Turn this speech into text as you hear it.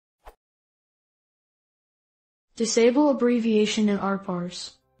Disable abbreviation in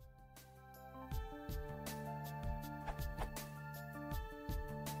argparse.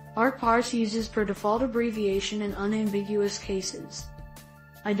 Argparse uses per default abbreviation in unambiguous cases.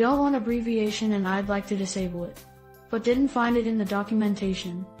 I don't want abbreviation and I'd like to disable it, but didn't find it in the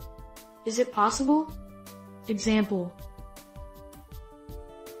documentation. Is it possible? Example.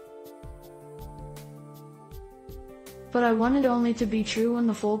 But I want it only to be true when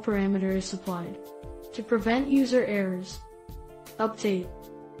the full parameter is supplied. To prevent user errors. Update.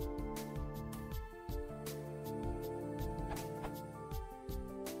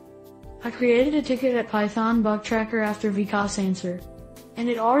 I created a ticket at Python bug tracker after Vikas answer, and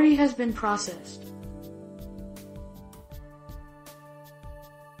it already has been processed.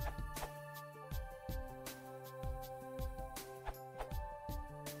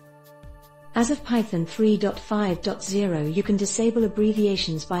 As of Python 3.5.0, you can disable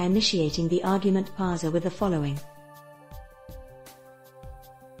abbreviations by initiating the argument parser with the following.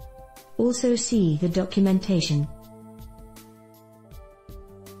 Also see the documentation.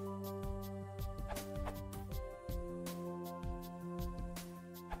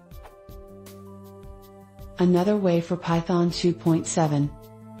 Another way for Python 2.7.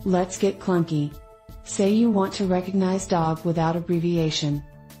 Let's get clunky. Say you want to recognize dog without abbreviation.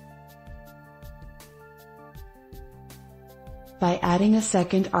 By adding a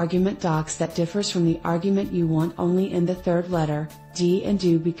second argument docs that differs from the argument you want only in the third letter, D and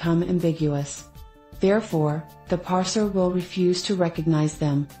do become ambiguous. Therefore, the parser will refuse to recognize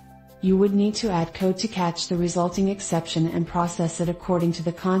them. You would need to add code to catch the resulting exception and process it according to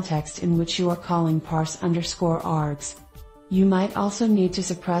the context in which you are calling parse_args. You might also need to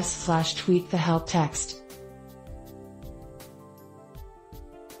suppress/tweak the help text.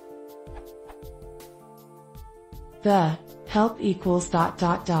 The help equals ...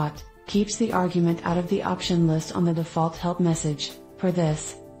 keeps the argument out of the option list on the default help message, per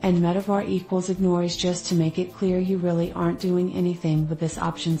this, and metavar equals ignores just to make it clear you really aren't doing anything with this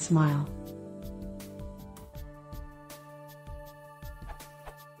option smile.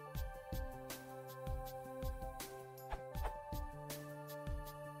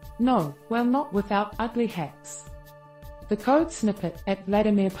 No, well, not without ugly hacks. The code snippet at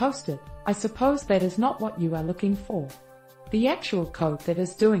Vladimir posted, I suppose that is not what you are looking for. The actual code that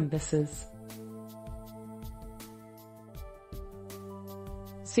is doing this is.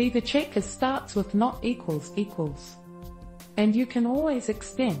 See, the checker starts with not equals equals. And you can always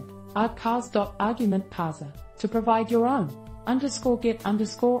extend argparse.argument parser to provide your own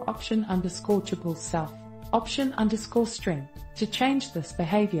 _get_option_tuple self option_string to change this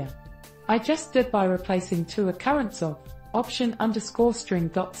behavior. I just did by replacing two occurrence of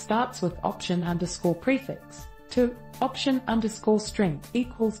option_string starts with option_prefix to option_string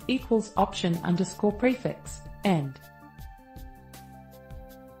equals option_prefix and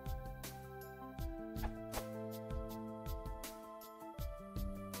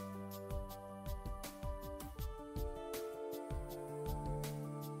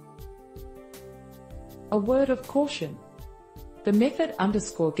a word of caution. The method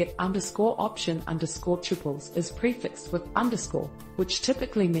 _get_option_tuples is prefixed with underscore, which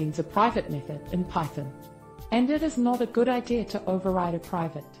typically means a private method in Python. And it is not a good idea to override a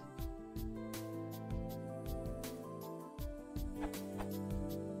private.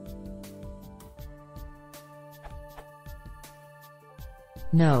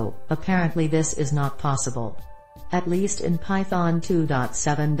 No, apparently this is not possible. At least in Python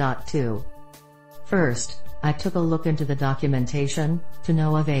 2.7.2. First, I took a look into the documentation, to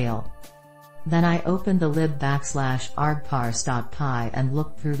no avail. Then I opened the lib/argparse.py and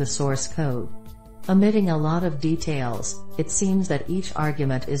looked through the source code. Omitting a lot of details, it seems that each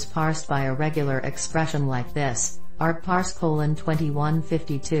argument is parsed by a regular expression like this,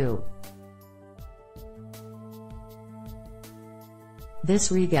 argparse:2152. This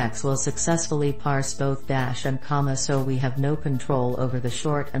regex will successfully parse both dash and comma, so we have no control over the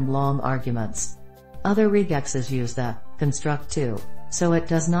short and long arguments. Other regexes use the construct too, so it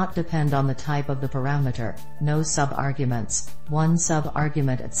does not depend on the type of the parameter, no sub-arguments, one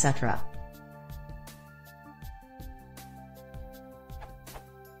sub-argument, etc.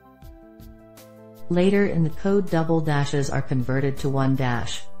 Later in the code, double dashes are converted to one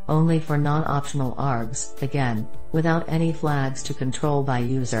dash, only for non-optional args, again, without any flags to control by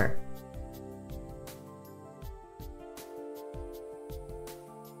user.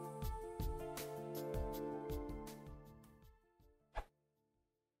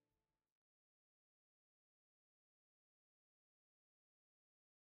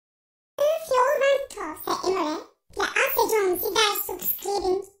 Uflow Mentor se Emre, ya hace John si der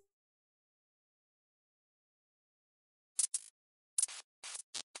subscribing